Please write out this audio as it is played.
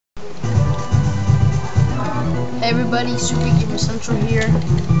Hey everybody, Super Gamer Central here.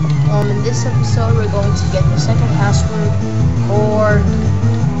 In this episode, we're going to get the second password for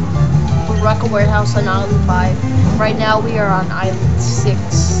Rocket Warehouse on Island 5. Right now, we are on Island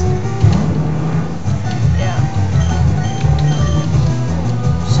 6. Yeah.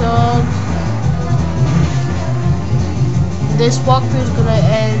 So, this walkthrough is gonna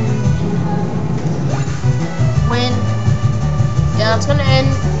end when? Yeah, it's gonna end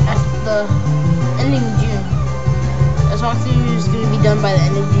at the ending of June. This walkthrough is going to be done by the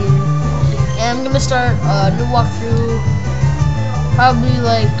end of June, and I'm going to start a new walkthrough probably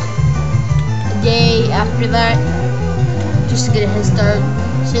like a day after that, just to get a head start,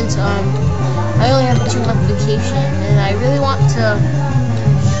 since I only have a 2-month vacation, and I really want to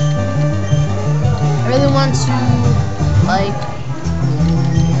like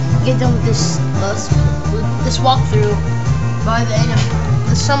get done with this walkthrough by the end of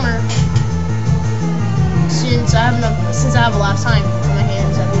the summer. Since I have a lot of time on my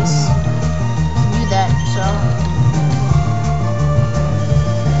hands, at least, to do that, so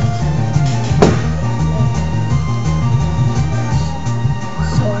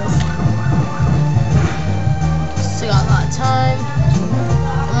still got a lot of time.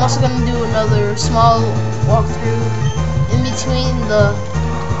 I'm also gonna do another small walkthrough in between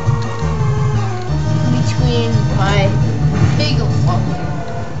my big walkthrough.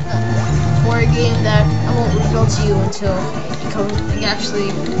 For a game that I won't reveal to you until it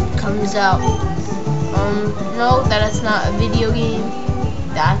actually comes out. Know that it's not a video game.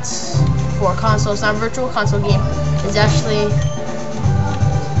 That's for a console. It's not a virtual console game. It's actually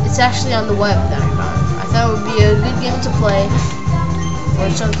on the web that I found. I thought it would be a good game to play for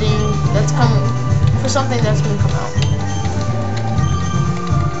something that's going to come out.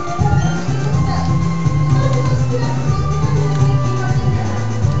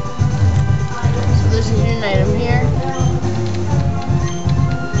 There's a hidden item here.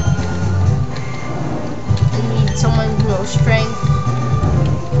 I need someone who knows strength.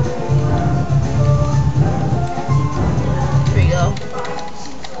 There we go.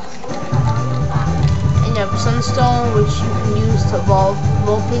 And you have Sunstone, which you can use to evolve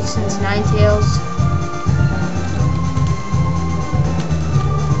Vulpix into Ninetales.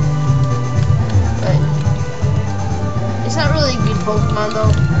 But it's not really a good Pokemon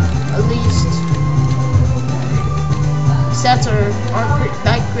though. At least stats aren't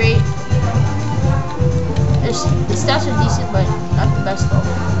that great. The stats are decent, but not the best though.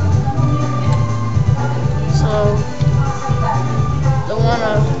 So don't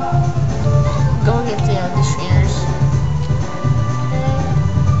wanna go against the trainers.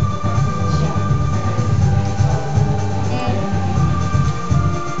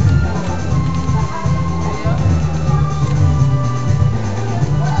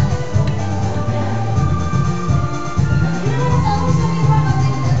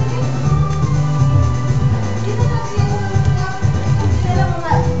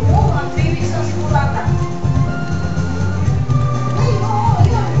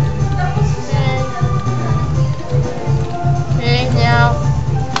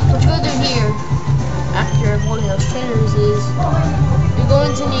 You're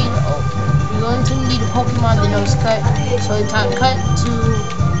going to need a Pokemon that knows cut. So you type cut to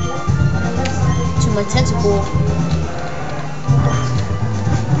my tentacle.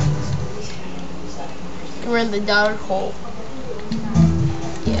 We're in the dotted hole.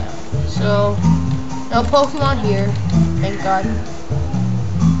 Yeah. So no Pokemon here, thank God.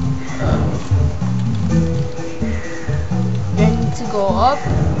 I need to go up,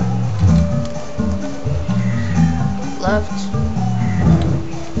 left,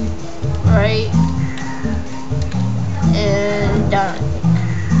 right, and down, I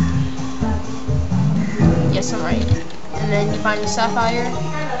think. Yes, I'm right. And then you find a sapphire,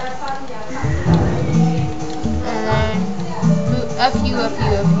 and then F you.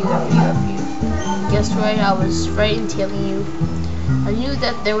 Guess what? I was right in tailing you. I knew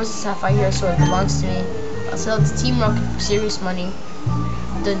that there was a sapphire here, so it belongs to me. I'll sell it to Team Rocket for serious money.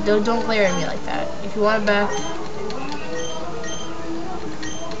 Don't glare at me like that. If you want it back.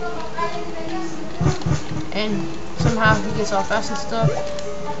 And somehow he gets all fast and stuff.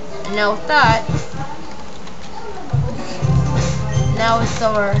 And now with that,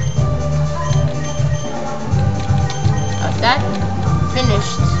 that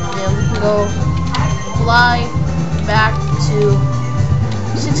finished, we can go fly back to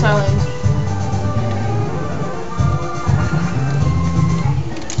 6 Islands.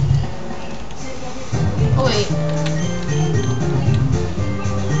 Oh wait.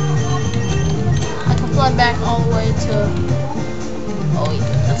 I can fly back all the way to... Oh wait,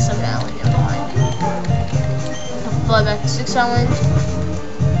 that's 7 Island, never mind. fly back to 6 Island.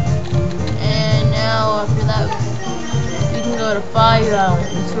 And now after that, we can go to 5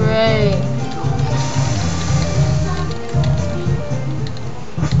 Island. Hooray!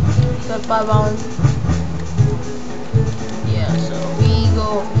 Go to 5 Island. Yeah, so we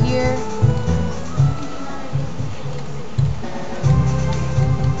go over here.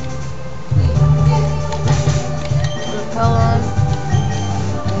 Repel on.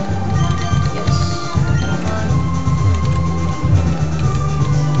 Yes. On.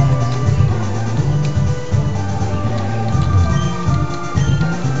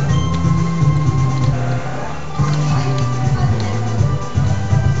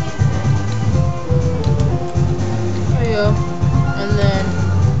 There you go. And then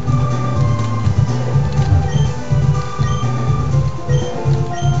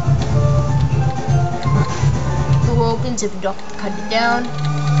opens if you don't cut it down.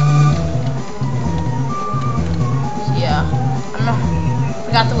 So yeah,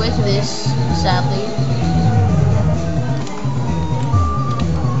 forgot the way for this, sadly.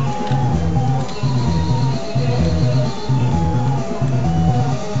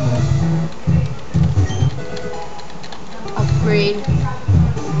 Upgrade.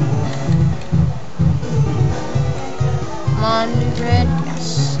 Come on, red.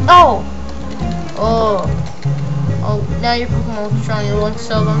 Yes. Oh! Oh. Oh, now your Pokemon are strong. You're willing to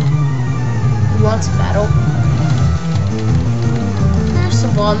sell them. You want to battle? First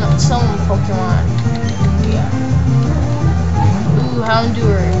of all, I'm not selling Pokemon. Yeah. Ooh,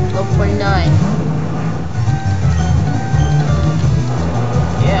 Houndour, level 49.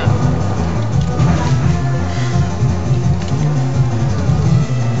 Yeah.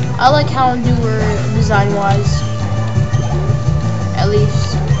 I like Houndour design-wise. At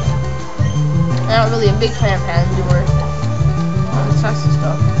least. I'm not really a big fan of Houndour. It's nice and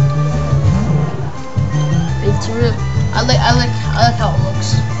stuff. It's real. I like how it looks.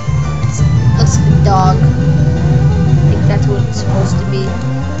 It looks like a dog. I think that's what it's supposed to be.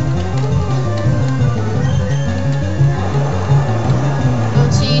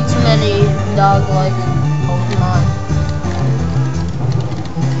 Don't see too many dog-like Pokemon.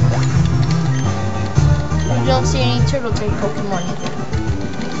 You don't see any turtle-type Pokemon either.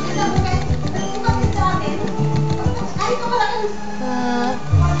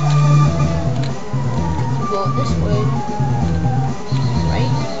 Go this way.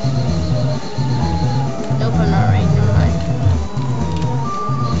 Right? Nope, I'm not right. Never mind.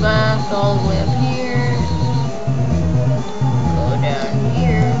 Back all the way up here. Go down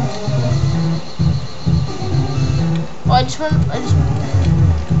here. Oh, I just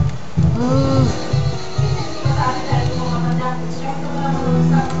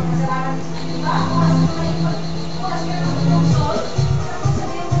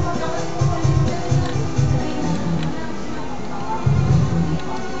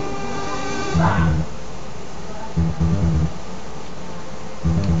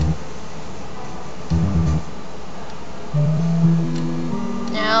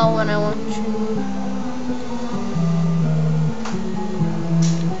now when I want to,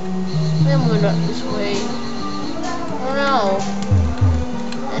 I'm going up this way. Oh no!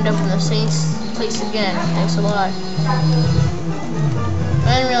 End up in the same place again. Thanks a lot. I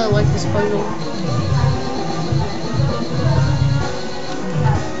didn't really like this puzzle.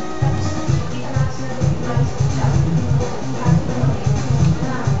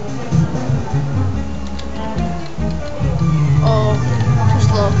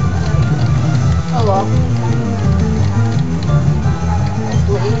 Oh well.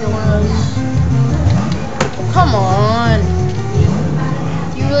 Hopefully either one of those. Come on.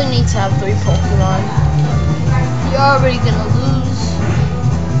 You really need to have 3 Pokemon. You're already gonna lose.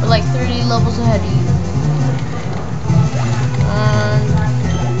 We're like 30 levels ahead of you.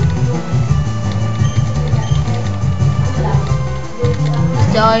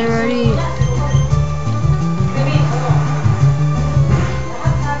 Just die already.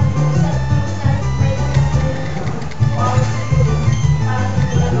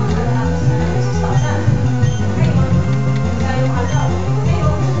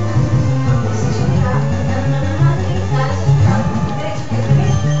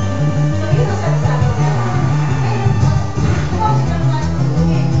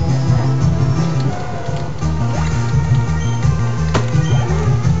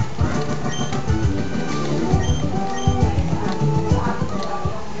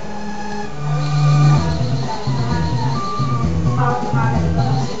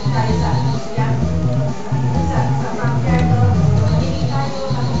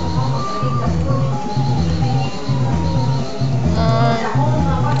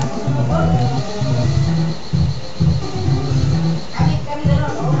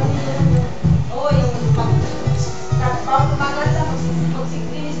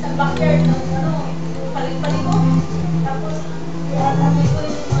 Yeah.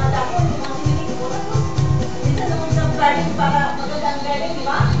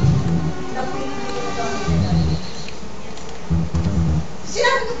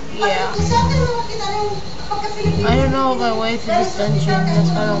 I don't know if I wait for this dungeon. That's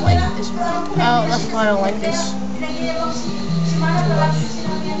why I don't like this one. Oh, that's why I don't like this.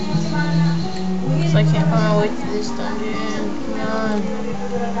 So I can't find my way through this dungeon. Come on.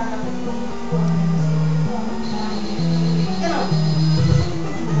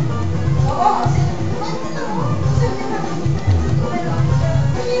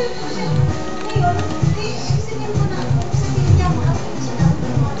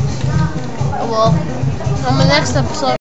 Well, on the next episode.